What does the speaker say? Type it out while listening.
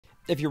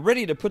If you're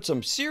ready to put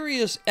some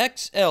serious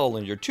XL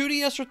in your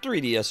 2DS or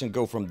 3DS and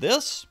go from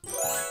this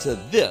to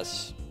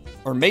this,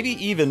 or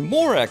maybe even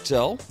more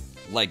XL,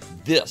 like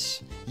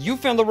this, you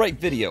found the right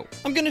video.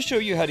 I'm going to show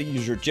you how to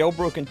use your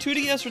jailbroken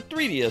 2DS or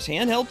 3DS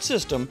handheld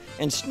system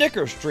and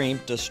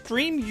Snickerstream to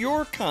stream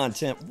your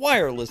content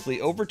wirelessly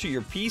over to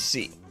your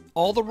PC.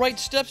 All the right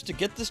steps to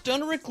get this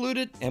done are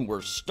included, and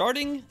we're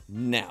starting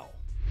now.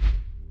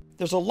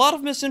 There's a lot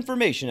of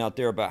misinformation out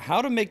there about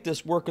how to make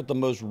this work with the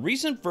most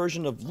recent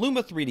version of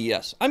Luma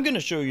 3DS. I'm going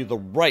to show you the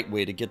right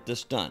way to get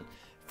this done.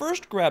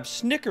 First, grab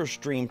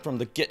Snickerstream from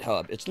the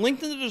GitHub. It's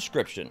linked in the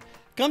description.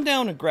 Come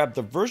down and grab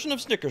the version of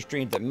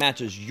Snickerstream that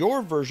matches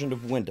your version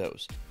of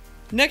Windows.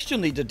 Next, you'll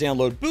need to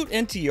download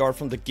BootNTR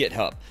from the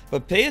GitHub,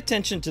 but pay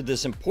attention to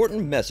this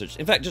important message.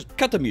 In fact, just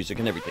cut the music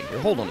and everything. Here,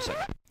 hold on a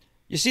second.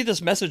 You see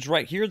this message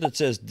right here that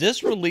says,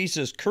 "This release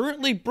is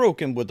currently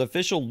broken with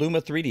official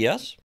Luma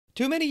 3DS"?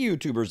 Too many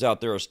YouTubers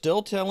out there are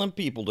still telling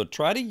people to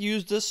try to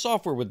use this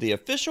software with the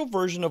official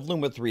version of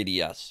Luma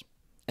 3DS.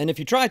 And if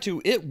you try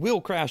to, it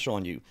will crash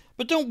on you.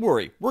 But don't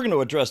worry, we're going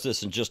to address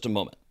this in just a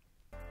moment.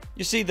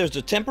 You see, there's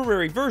a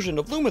temporary version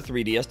of Luma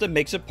 3DS that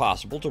makes it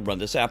possible to run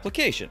this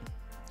application.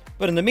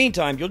 But in the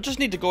meantime, you'll just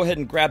need to go ahead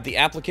and grab the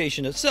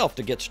application itself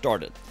to get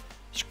started.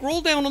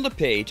 Scroll down on the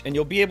page and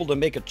you'll be able to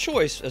make a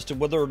choice as to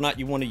whether or not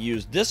you want to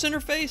use this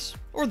interface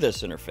or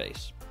this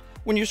interface.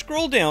 When you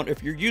scroll down,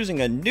 if you're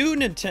using a new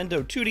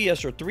Nintendo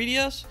 2DS or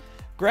 3DS,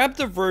 grab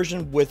the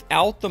version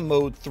without the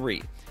Mode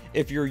 3.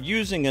 If you're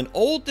using an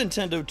old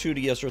Nintendo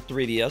 2DS or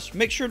 3DS,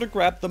 make sure to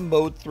grab the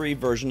Mode 3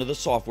 version of the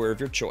software of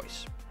your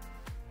choice.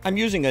 I'm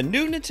using a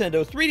new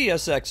Nintendo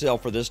 3DS XL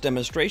for this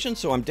demonstration,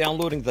 so I'm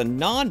downloading the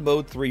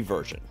non-Mode 3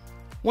 version.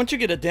 Once you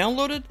get it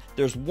downloaded,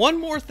 there's one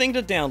more thing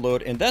to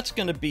download, and that's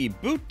going to be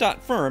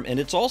Boot.Firm, and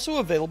it's also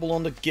available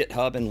on the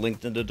GitHub and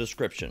linked in the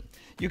description.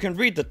 You can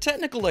read the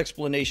technical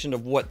explanation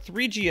of what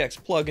 3GX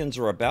plugins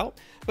are about,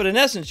 but in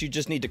essence, you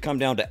just need to come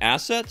down to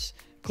Assets,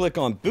 click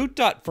on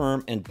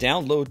Boot.Firm, and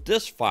download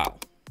this file.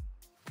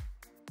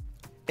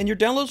 In your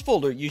Downloads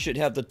folder, you should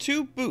have the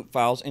two boot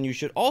files, and you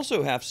should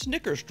also have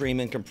Snickerstream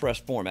in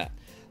compressed format.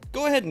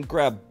 Go ahead and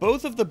grab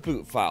both of the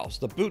boot files,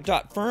 the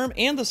Boot.Firm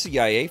and the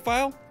CIA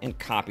file, and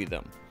copy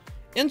them.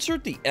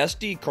 Insert the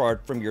SD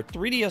card from your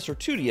 3DS or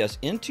 2DS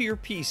into your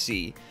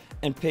PC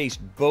and paste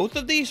both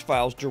of these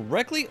files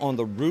directly on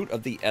the root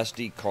of the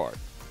SD card.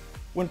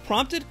 When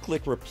prompted,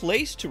 click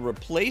Replace to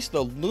replace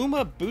the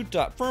Luma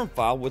Boot.Firm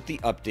file with the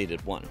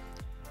updated one.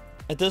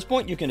 At this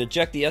point, you can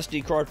eject the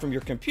SD card from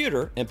your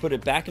computer and put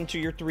it back into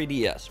your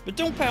 3DS, but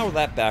don't power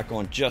that back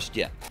on just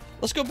yet.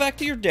 Let's go back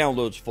to your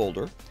Downloads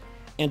folder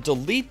and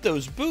delete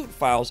those boot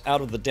files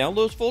out of the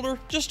Downloads folder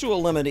just to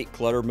eliminate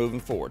clutter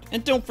moving forward.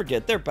 And don't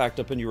forget, they're backed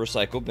up in your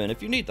recycle bin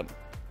if you need them.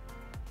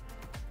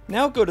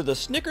 Now go to the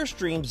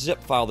Snickerstream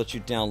zip file that you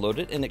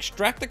downloaded and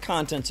extract the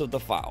contents of the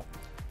file.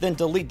 Then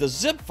delete the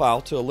zip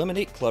file to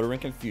eliminate clutter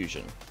and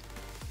confusion.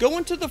 Go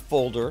into the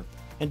folder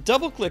and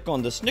double-click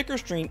on the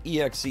Snickerstream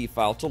exe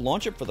file to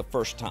launch it for the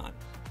first time.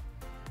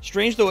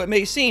 Strange though it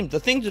may seem, the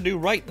thing to do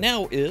right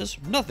now is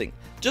nothing.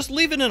 Just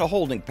leave it in a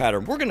holding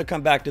pattern. We're going to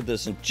come back to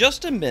this in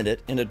just a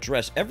minute and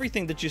address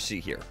everything that you see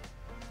here.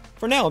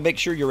 For now, make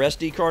sure your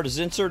SD card is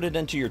inserted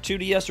into your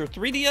 2DS or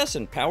 3DS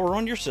and power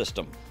on your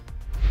system.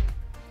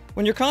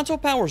 When your console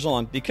powers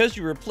on, because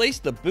you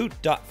replaced the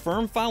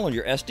Boot.Firm file on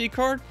your SD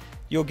card,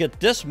 you'll get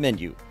this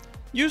menu.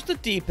 Use the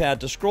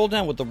D-pad to scroll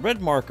down with the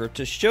red marker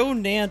to show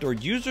NAND or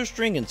user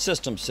string in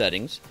system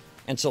settings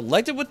and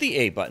select it with the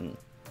A button.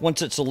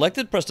 Once it's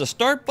selected, press the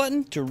Start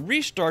button to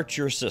restart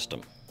your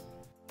system.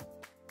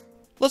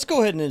 Let's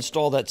go ahead and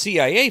install that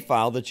CIA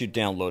file that you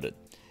downloaded.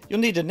 You'll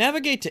need to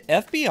navigate to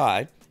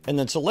FBI and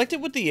then select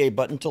it with the A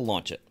button to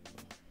launch it.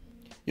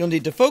 You'll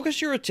need to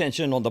focus your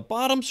attention on the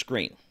bottom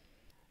screen.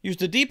 Use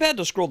the D-pad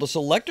to scroll the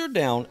selector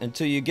down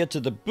until you get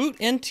to the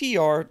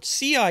BootNTR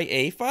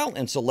CIA file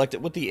and select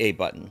it with the A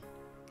button.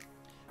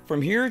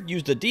 From here,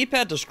 use the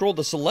D-pad to scroll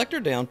the selector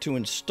down to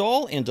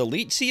install and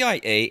delete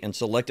CIA and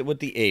select it with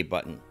the A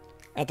button.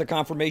 At the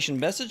confirmation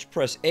message,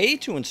 press A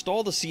to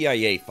install the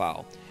CIA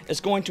file.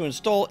 It's going to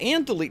install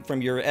and delete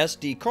from your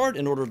SD card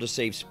in order to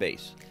save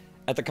space.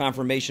 At the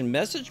confirmation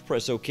message,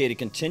 press OK to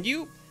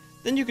continue.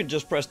 Then you can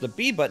just press the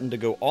B button to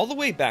go all the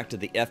way back to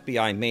the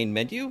FBI main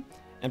menu,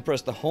 and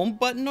press the Home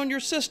button on your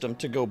system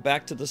to go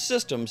back to the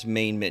system's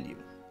main menu.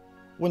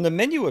 When the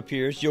menu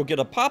appears, you'll get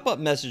a pop-up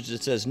message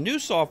that says new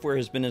software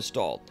has been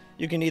installed.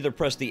 You can either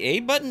press the A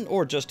button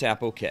or just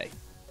tap OK.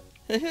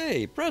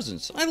 Hey,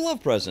 presents! I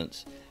love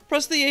presents!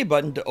 Press the A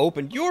button to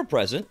open your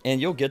present and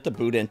you'll get the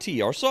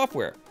BootNTR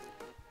software.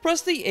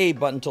 Press the A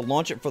button to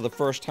launch it for the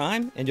first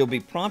time and you'll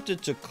be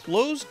prompted to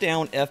close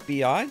down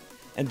FBI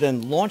and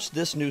then launch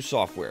this new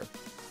software.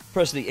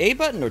 Press the A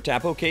button or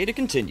tap OK to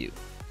continue.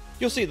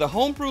 You'll see the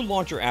Homebrew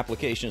Launcher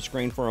application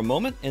screen for a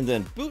moment and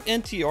then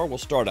BootNTR will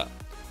start up.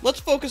 Let's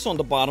focus on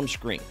the bottom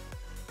screen.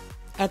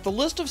 At the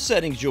list of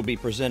settings you'll be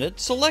presented,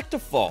 select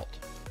Default.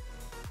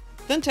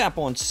 Then tap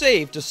on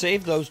Save to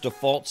save those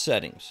default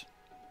settings.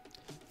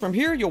 From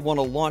here, you'll want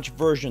to launch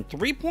version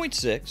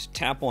 3.6,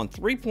 tap on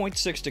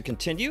 3.6 to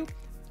continue,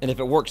 And if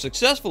it works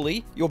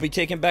successfully, you'll be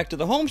taken back to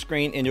the home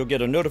screen and you'll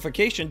get a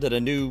notification that a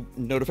new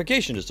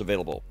notification is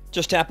available.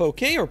 Just tap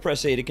OK or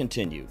press A to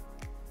continue.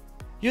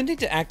 You'll need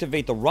to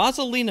activate the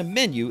Rosalina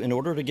menu in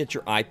order to get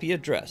your IP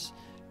address.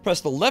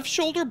 Press the left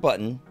shoulder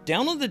button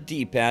down on the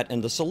D-pad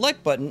and the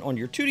select button on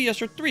your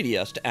 2DS or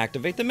 3DS to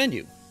activate the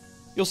menu.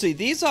 You'll see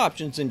these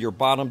options in your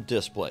bottom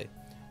display.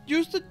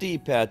 Use the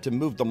D-pad to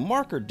move the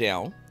marker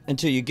down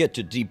until you get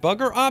to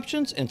Debugger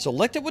Options and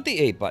select it with the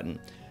A button.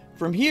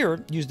 From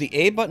here, use the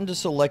A button to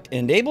select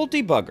Enable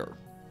Debugger.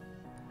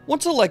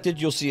 Once selected,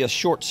 you'll see a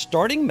short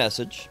starting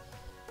message,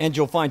 and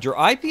you'll find your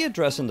IP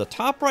address in the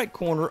top right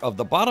corner of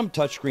the bottom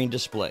touchscreen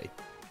display.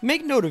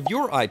 Make note of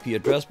your IP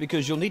address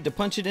because you'll need to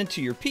punch it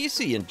into your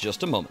PC in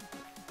just a moment.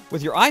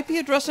 With your IP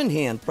address in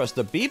hand, press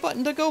the B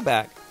button to go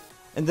back,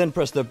 and then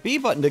press the B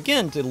button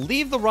again to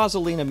leave the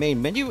Rosalina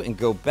main menu and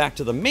go back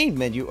to the main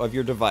menu of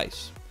your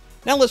device.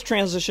 Now let's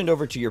transition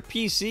over to your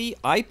PC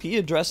IP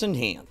address in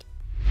hand.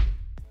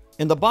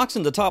 In the box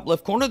in the top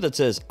left corner that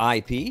says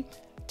IP,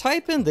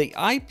 type in the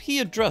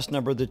IP address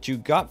number that you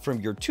got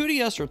from your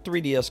 2DS or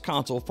 3DS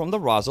console from the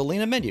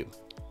Rosalina menu.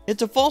 It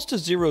defaults to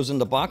zeros in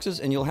the boxes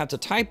and you'll have to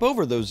type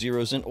over those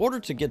zeros in order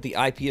to get the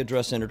IP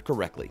address entered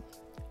correctly.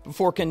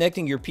 Before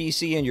connecting your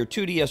PC and your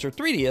 2DS or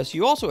 3DS,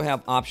 you also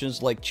have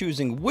options like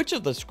choosing which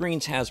of the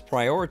screens has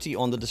priority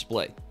on the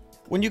display.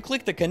 When you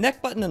click the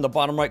Connect button in the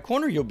bottom right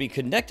corner, you'll be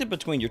connected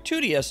between your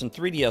 2DS and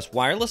 3DS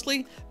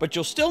wirelessly, but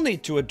you'll still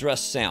need to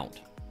address sound.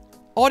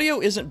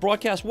 Audio isn't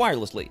broadcast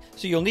wirelessly,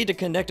 so you'll need to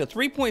connect a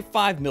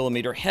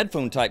 3.5mm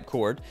headphone type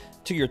cord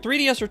to your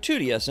 3DS or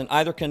 2DS and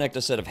either connect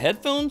a set of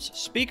headphones,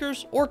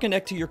 speakers, or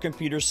connect to your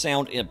computer's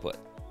sound input.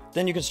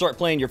 Then you can start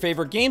playing your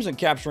favorite games and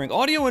capturing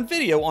audio and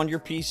video on your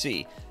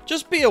PC.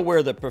 Just be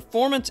aware that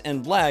performance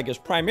and lag is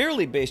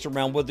primarily based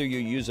around whether you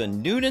use a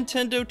new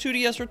Nintendo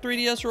 2DS or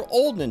 3DS or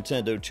old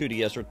Nintendo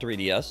 2DS or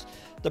 3DS,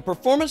 the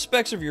performance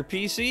specs of your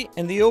PC,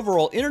 and the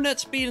overall internet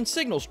speed and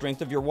signal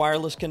strength of your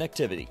wireless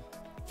connectivity.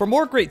 For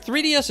more great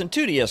 3DS and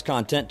 2DS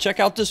content, check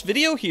out this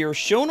video here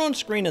shown on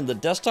screen in the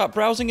desktop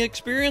browsing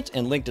experience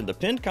and linked in the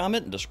pinned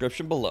comment and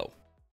description below.